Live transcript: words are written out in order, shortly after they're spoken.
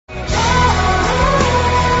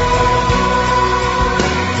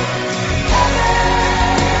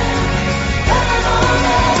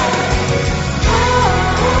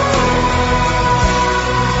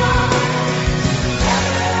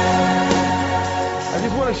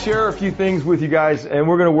want to share a few things with you guys, and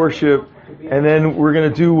we're going to worship, and then we're going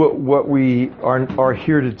to do what we are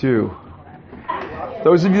here to do.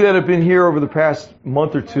 Those of you that have been here over the past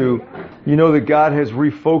month or two, you know that God has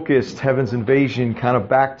refocused Heaven's Invasion kind of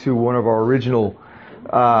back to one of our original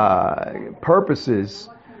purposes,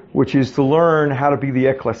 which is to learn how to be the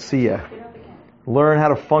ecclesia, learn how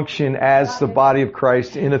to function as the body of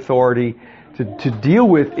Christ in authority, to deal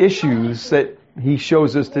with issues that He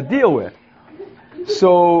shows us to deal with.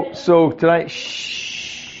 So tonight,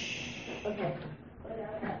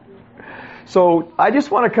 So I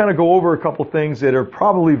just want to kind of go over a couple things that are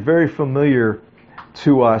probably very familiar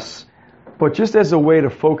to us, but just as a way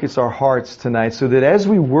to focus our hearts tonight, so that as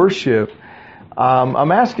we worship,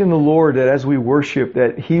 I'm asking the Lord that as we worship,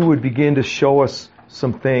 that He would begin to show us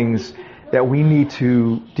some things that we need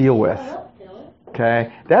to deal with.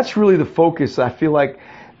 Okay? That's really the focus. I feel like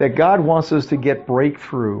that God wants us to get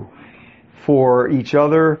breakthrough for each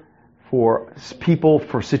other, for people,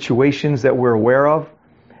 for situations that we're aware of.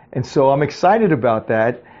 And so I'm excited about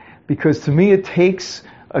that, because to me it takes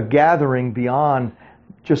a gathering beyond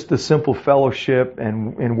just the simple fellowship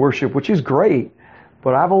and worship, which is great.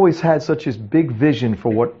 But I've always had such a big vision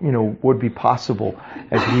for what, would be possible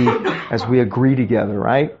as we agree together,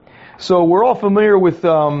 right? So we're all familiar with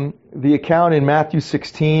the account in Matthew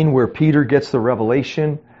 16 where Peter gets the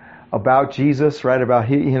revelation about Jesus, right? About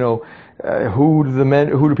who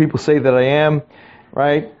do people say that I am,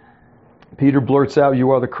 right? Peter blurts out,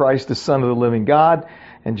 "You are the Christ, the Son of the living God."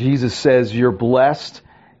 And Jesus says, "You're blessed."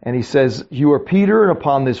 And He says, "You are Peter, and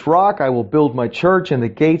upon this rock I will build my church, and the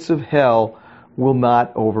gates of hell will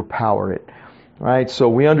not overpower it." Right? So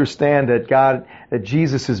we understand that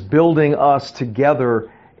Jesus is building us together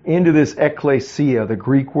into this ecclesia, the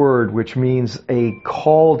Greek word, which means a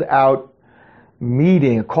called out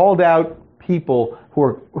meeting, a called out people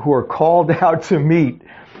who are called out to meet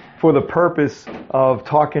for the purpose of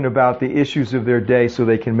talking about the issues of their day so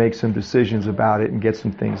they can make some decisions about it and get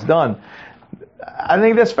some things done. I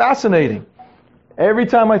think that's fascinating. Every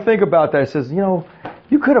time I think about that, it says,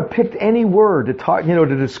 you could have picked any word to talk, to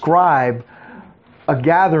describe a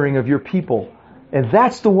gathering of your people. And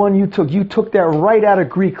that's the one you took. You took that right out of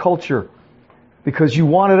Greek culture, because you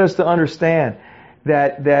wanted us to understand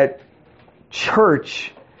that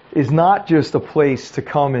church is not just a place to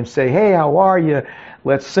come and say, "Hey, how are you?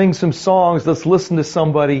 Let's sing some songs, let's listen to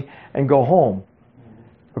somebody and go home."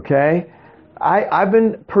 Okay? I've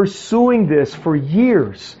been pursuing this for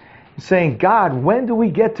years, saying, "God, when do we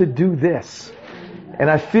get to do this?" And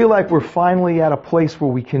I feel like we're finally at a place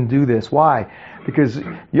where we can do this. Why? Because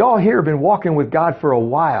y'all here have been walking with God for a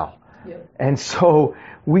while. Yep. And so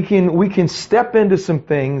we can step into some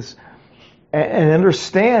things and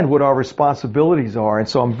understand what our responsibilities are. And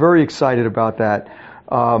so I'm very excited about that.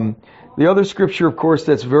 The other scripture, of course,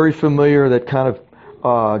 that's very familiar, that kind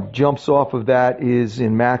of jumps off of that, is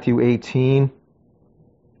in Matthew 18,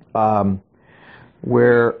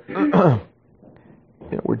 where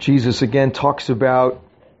where Jesus again talks about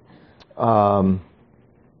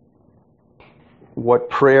what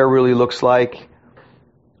prayer really looks like.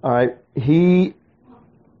 All right, He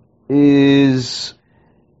is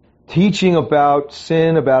teaching about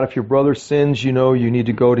sin, about if your brother sins, you need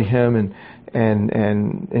to go to him and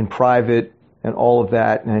in private and all of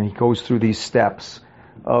that. And He goes through these steps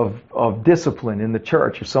of discipline in the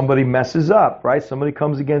church. If somebody messes up, right? Somebody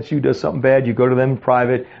comes against you, does something bad, you go to them in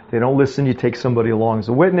private. If they don't listen, you take somebody along as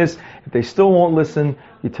a witness. If they still won't listen,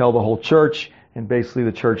 you tell the whole church. And basically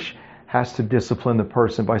the church has to discipline the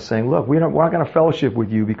person by saying, "Look, we're not going to fellowship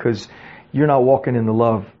with you because you're not walking in the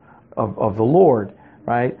love of the Lord,"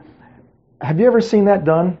 right? Have you ever seen that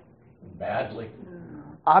done? Badly.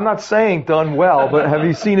 I'm not saying done well, but have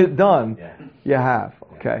you seen it done? Yeah. You have.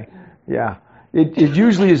 Okay. Yeah. It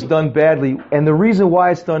usually is done badly. And the reason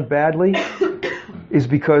why it's done badly is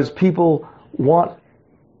because people want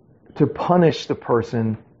to punish the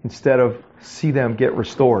person instead of see them get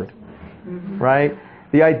restored. Mm-hmm. Right?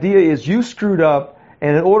 The idea is you screwed up,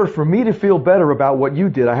 and in order for me to feel better about what you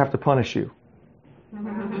did, I have to punish you.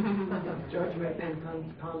 Judgment and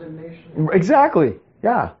condemnation. Exactly.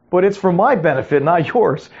 Yeah. But it's for my benefit, not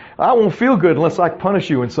yours. I won't feel good unless I punish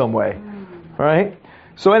you in some way. Right?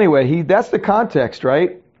 So anyway, that's the context,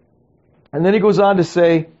 right? And then he goes on to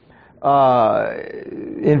say,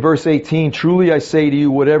 in verse 18, "Truly I say to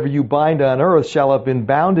you, whatever you bind on earth shall have been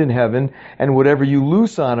bound in heaven, and whatever you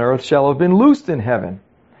loose on earth shall have been loosed in heaven."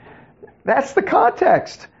 That's the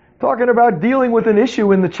context. Talking about dealing with an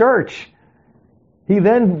issue in the church. He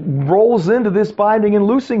then rolls into this binding and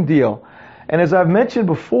loosing deal. And as I've mentioned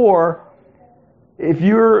before, if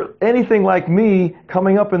you're anything like me,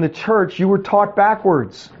 coming up in the church, you were taught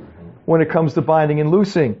backwards when it comes to binding and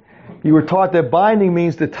loosing. You were taught that binding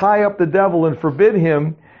means to tie up the devil and forbid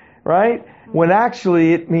him, right? When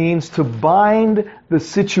actually it means to bind the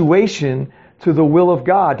situation to the will of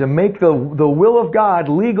God, to make the will of God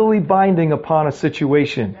legally binding upon a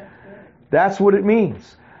situation. That's what it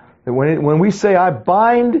means. When we say, I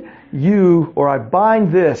bind you, or I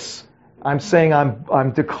bind this, I'm saying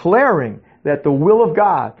I'm declaring that the will of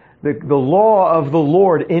God, the law of the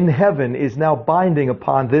Lord in heaven is now binding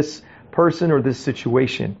upon this person or this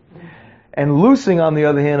situation. And loosing, on the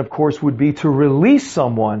other hand, of course, would be to release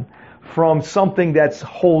someone from something that's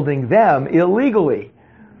holding them illegally.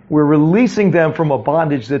 We're releasing them from a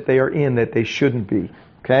bondage that they are in that they shouldn't be.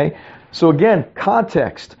 Okay? So again,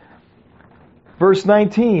 context. Verse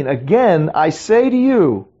 19, again, I say to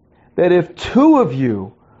you that if two of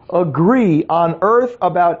you agree on earth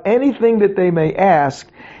about anything that they may ask,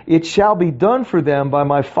 it shall be done for them by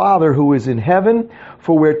my Father who is in heaven.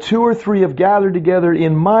 For where two or three have gathered together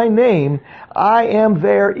in my name, I am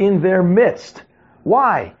there in their midst.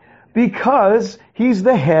 Why? Because He's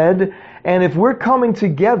the head, and if we're coming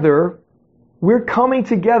together,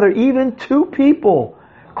 even two people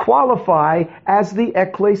qualify as the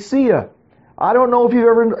ecclesia. I don't know if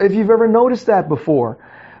you've ever noticed that before.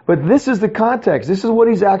 But this is the context. This is what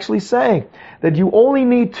he's actually saying. That you only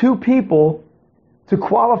need two people to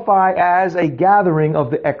qualify as a gathering of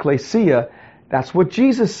the ecclesia. That's what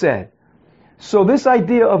Jesus said. So this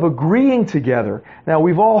idea of agreeing together, now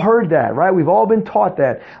we've all heard that, right? We've all been taught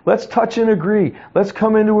that. Let's touch and agree. Let's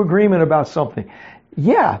come into agreement about something.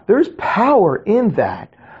 Yeah, there's power in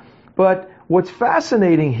that. But what's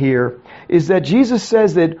fascinating here is that Jesus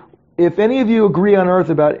says that if any of you agree on earth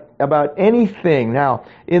about anything, now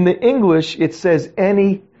in the English it says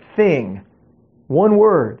anything, one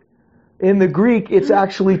word. In the Greek it's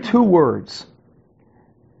actually two words.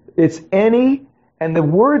 It's any, and the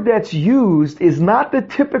word that's used is not the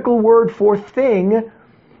typical word for thing.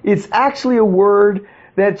 It's actually a word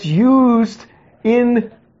that's used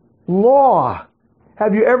in law.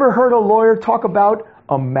 Have you ever heard a lawyer talk about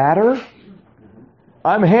a matter?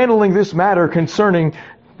 I'm handling this matter concerning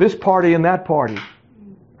this party and that party.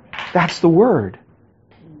 That's the word.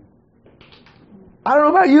 I don't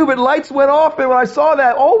know about you, but lights went off, and when I saw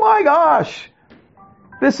that, oh my gosh!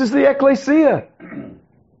 This is the ecclesia.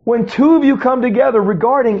 When two of you come together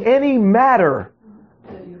regarding any matter,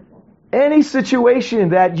 any situation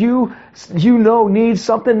that you know needs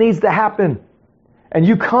to happen, and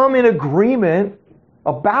you come in agreement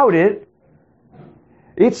about it,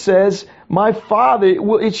 it says, my Father,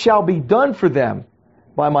 it shall be done for them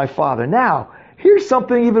by my Father. Now, here's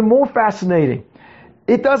something even more fascinating.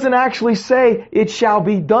 It doesn't actually say it shall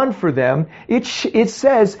be done for them. It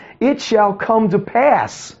says it shall come to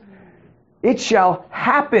pass. It shall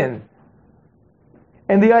happen.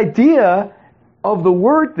 And the idea of the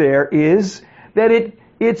word there is that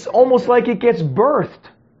it's almost like it gets birthed.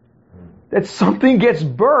 That something gets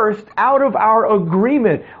birthed out of our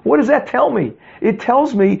agreement. What does that tell me? It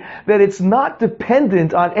tells me that it's not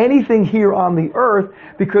dependent on anything here on the earth,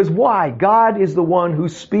 because why? God is the one who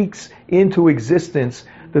speaks into existence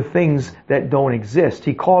the things that don't exist.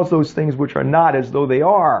 He calls those things which are not as though they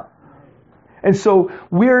are. And so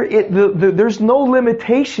there's no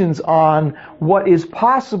limitations on what is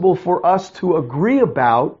possible for us to agree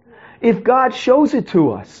about if God shows it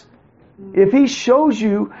to us. If He shows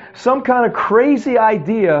you some kind of crazy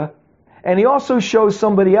idea, and He also shows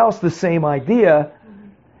somebody else the same idea,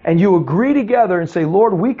 and you agree together and say,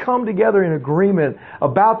 Lord, we come together in agreement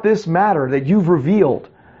about this matter that you've revealed,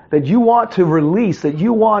 that you want to release, that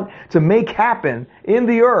you want to make happen in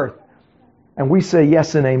the earth, and we say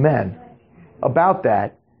yes and amen about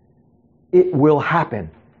that, it will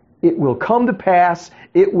happen. It will come to pass.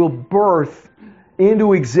 It will birth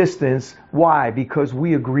into existence. Why? Because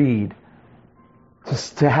we agreed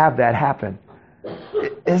to have that happen.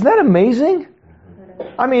 Isn't that amazing?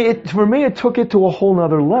 I mean, for me, it took it to a whole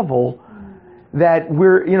nother level, that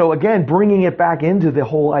we're, again, bringing it back into the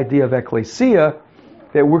whole idea of ecclesia,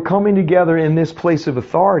 that we're coming together in this place of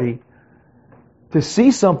authority to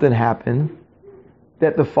see something happen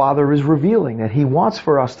that the Father is revealing, that He wants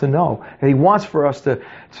for us to know, that He wants for us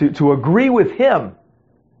to agree with Him.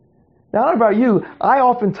 Now, I don't know about you, I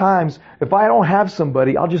oftentimes, if I don't have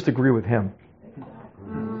somebody, I'll just agree with Him.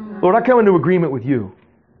 Lord, I come into agreement with you.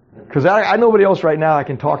 Because I nobody else right now I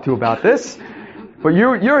can talk to about this. But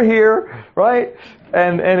you're here, right?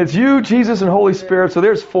 And it's you, Jesus, and Holy Spirit, so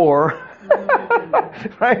there's four.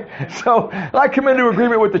 Right? So I come into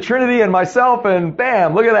agreement with the Trinity and myself, and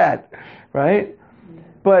bam, look at that. Right?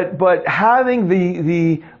 but having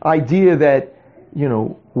the idea that,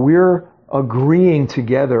 we're agreeing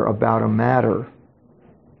together about a matter.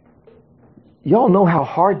 Y'all know how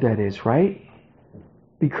hard that is, right?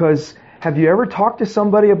 Because have you ever talked to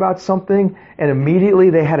somebody about something and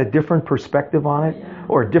immediately they had a different perspective on it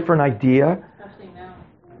or a different idea? Especially now.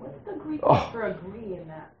 What's the Greek Oh. for agree in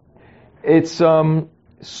that? It's,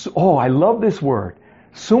 I love this word.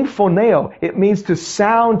 Symphoneo. It means to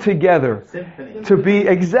sound together. Symphony. To be,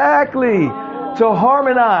 exactly. To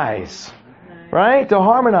harmonize. Right? To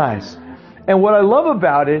harmonize. And what I love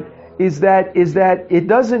about it is that it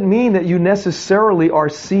doesn't mean that you necessarily are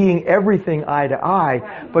seeing everything eye to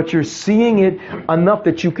eye, but you're seeing it enough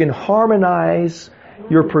that you can harmonize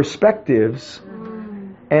your perspectives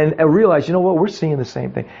and realize, you know what, we're seeing the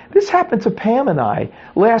same thing. This happened to Pam and I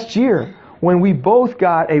last year when we both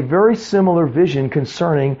got a very similar vision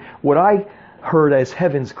concerning what I heard as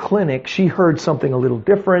Heaven's Clinic. She heard something a little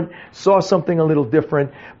different, saw something a little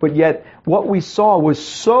different, but yet what we saw was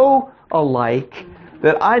so alike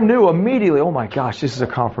that I knew immediately, oh my gosh, this is a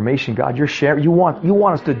confirmation, God. You're sharing. You want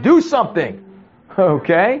us to do something,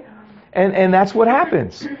 okay? And that's what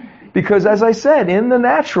happens, because as I said, in the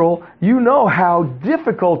natural, you know how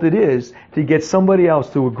difficult it is to get somebody else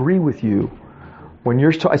to agree with you when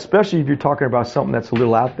you're, especially if you're talking about something that's a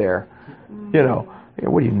little out there.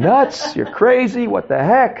 What are you, nuts? You're crazy? What the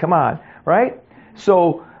heck? Come on, right?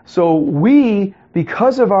 So we,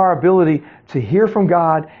 because of our ability to hear from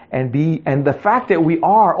God and the fact that we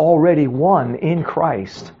are already one in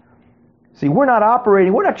Christ. See, we're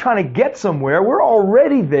not trying to get somewhere. We're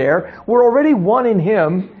already there. We're already one in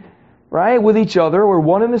Him, right? With each other. We're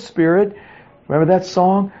one in the Spirit. Remember that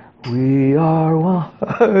song? We are one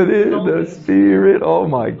in the Spirit. Oh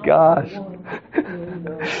my gosh.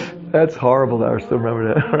 That's horrible that I still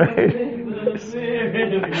remember that, right?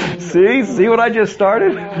 See what I just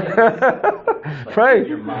started? Right?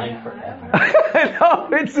 Your mind forever. No,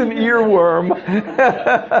 it's an earworm.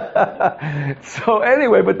 So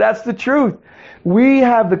anyway, but that's the truth. We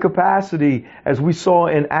have the capacity, as we saw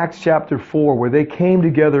in Acts chapter 4, where they came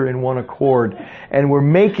together in one accord and were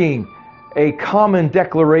making a common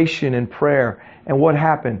declaration in prayer. And what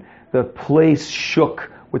happened? The place shook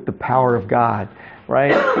with the power of God.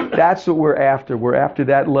 Right? That's what we're after. We're after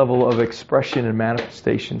that level of expression and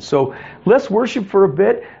manifestation. So let's worship for a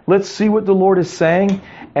bit. Let's see what the Lord is saying,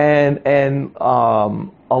 and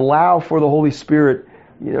allow for the Holy Spirit,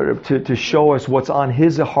 to show us what's on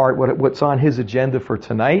His heart, what's on His agenda for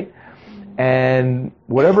tonight, and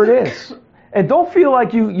whatever it is. And don't feel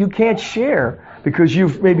like you can't share because you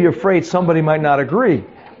may be afraid somebody might not agree.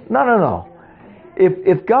 No.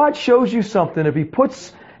 If God shows you something, if He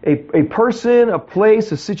puts a person, a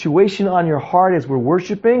place, a situation on your heart as we're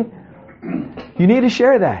worshiping, you need to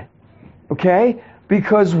share that, okay?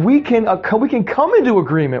 Because we can come into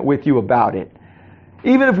agreement with you about it.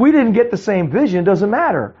 Even if we didn't get the same vision, it doesn't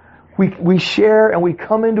matter. We share and we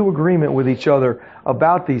come into agreement with each other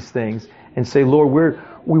about these things and say, Lord,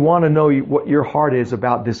 we want to know what your heart is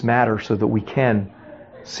about this matter so that we can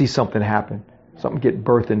see something happen, something get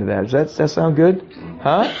birthed into that. Does that sound good?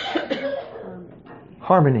 Huh?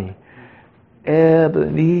 Harmony.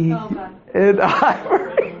 Ebony and Ivory.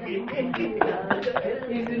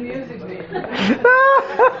 He's the music man.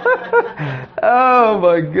 Oh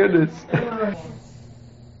my goodness.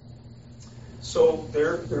 So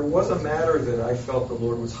there was a matter that I felt the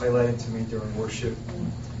Lord was highlighting to me during worship,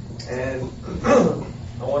 and I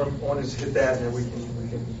want to just hit that, and then we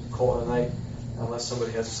can call it a night, unless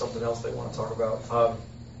somebody has something else they want to talk about.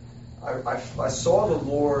 I saw the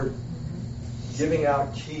Lord giving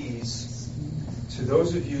out keys to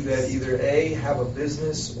those of you that either A, have a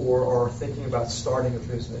business or are thinking about starting a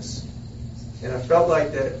business. And I felt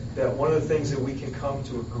like that one of the things that we can come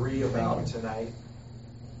to agree about tonight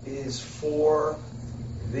is for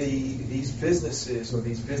these businesses or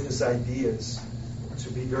these business ideas to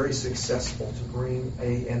be very successful, to bring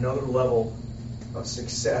another level of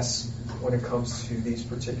success when it comes to these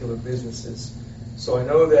particular businesses. So I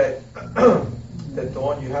know that that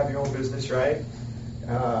Dawn, you have your own business, right?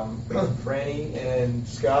 Franny and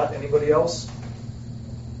Scott, anybody else?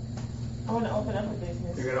 I want to open up a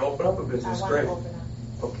business. You're going to open up a business, I great. want to open up.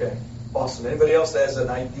 Okay, awesome. Anybody else that has an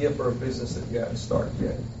idea for a business that you haven't started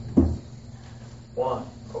yet? One.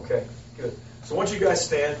 Okay, good. So once you guys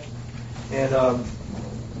stand, and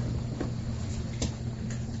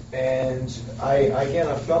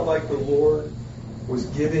I felt like the Lord was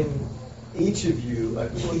giving each of you a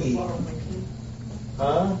key.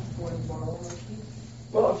 Huh?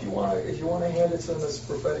 Well, if you want to hand it to this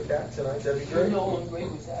prophetic act tonight, that'd be great. You know I'm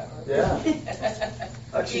great with that, right? Yeah.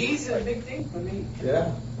 Actually, Keys are a big thing for me.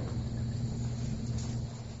 Yeah.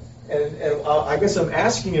 And I guess I'm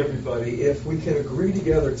asking everybody if we can agree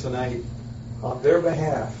together tonight on their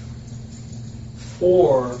behalf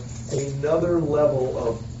for another level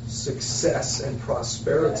of success and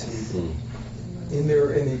prosperity in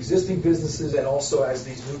the existing businesses, and also as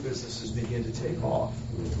these new businesses begin to take off.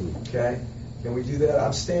 Okay? Can we do that?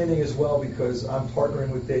 I'm standing as well because I'm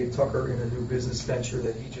partnering with Dave Tucker in a new business venture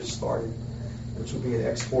that he just started, which will be an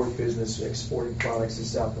export business, exporting products to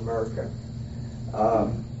South America.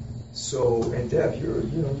 And Deb, you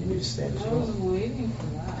need to stand as I well. was waiting for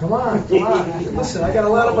that. Come on. Listen, I got a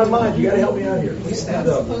lot on my mind. You got to help me out here. Please stand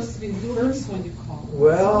I'm up. supposed to be the first when you call.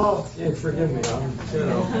 Well, forgive me.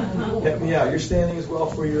 Help me out. You're standing as well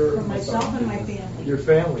for For myself and my family. your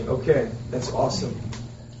family. Okay, that's awesome.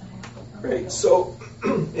 Great. So,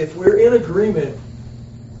 if we're in agreement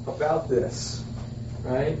about this,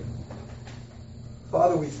 right?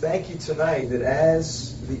 Father, we thank you tonight that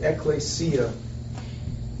as the ecclesia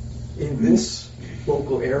in this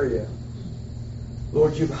local area,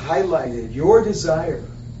 Lord, you've highlighted your desire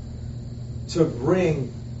to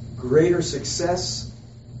bring greater success,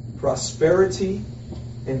 prosperity,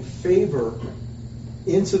 and favor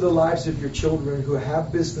into the lives of your children who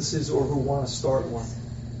have businesses or who want to start one.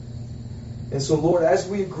 And so, Lord, as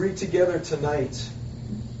we agree together tonight,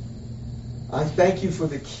 I thank you for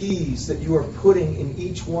the keys that you are putting in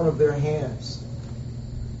each one of their hands,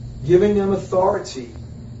 giving them authority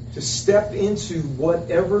to step into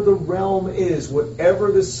whatever the realm is,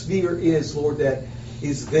 whatever the sphere is, Lord, that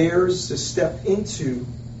is theirs to step into,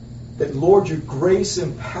 that, Lord, your grace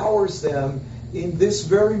empowers them in this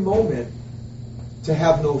very moment to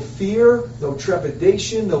have no fear, no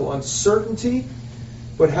trepidation, no uncertainty,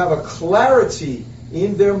 but have a clarity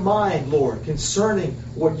in their mind, Lord, concerning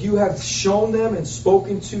what you have shown them and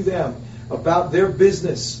spoken to them about their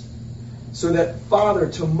business. So that, Father,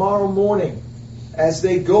 tomorrow morning, as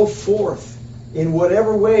they go forth in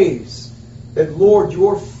whatever ways, that, Lord,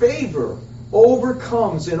 your favor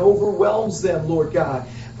overcomes and overwhelms them, Lord God.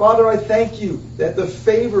 Father, I thank you that the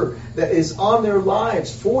favor that is on their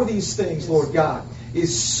lives for these things, Lord God,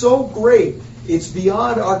 is so great, it's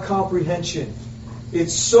beyond our comprehension.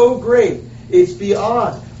 It's so great, it's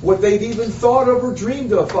beyond what they've even thought of or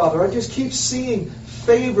dreamed of, Father. I just keep seeing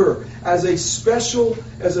favor as a special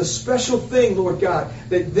thing, Lord God,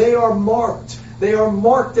 that they are marked. They are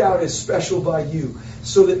marked out as special by you,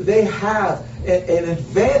 so that they have an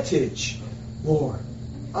advantage, Lord.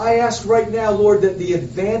 I ask right now, Lord, that the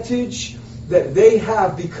advantage that they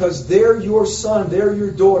have because they're your son, they're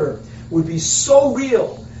your daughter, would be so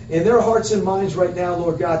real in their hearts and minds right now,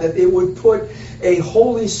 Lord God, that it would put a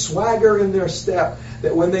holy swagger in their step,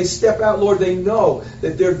 that when they step out, Lord, they know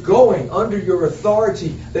that they're going under your authority,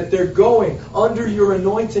 that they're going under your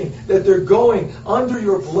anointing, that they're going under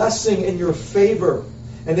your blessing and your favor,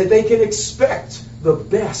 and that they can expect the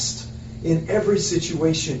best in every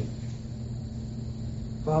situation.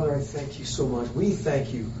 Father, I thank you so much. We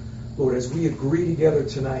thank you, Lord, as we agree together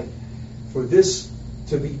tonight for this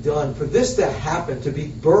to be done, for this to happen, to be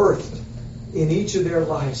birthed in each of their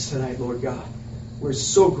lives tonight, Lord God. We're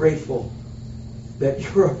so grateful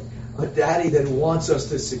that you're a daddy that wants us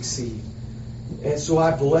to succeed. And so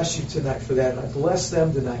I bless you tonight for that. And I bless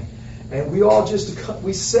them tonight. And we all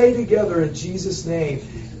we say together in Jesus' name,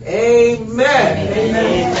 Amen.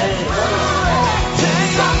 Amen. Amen.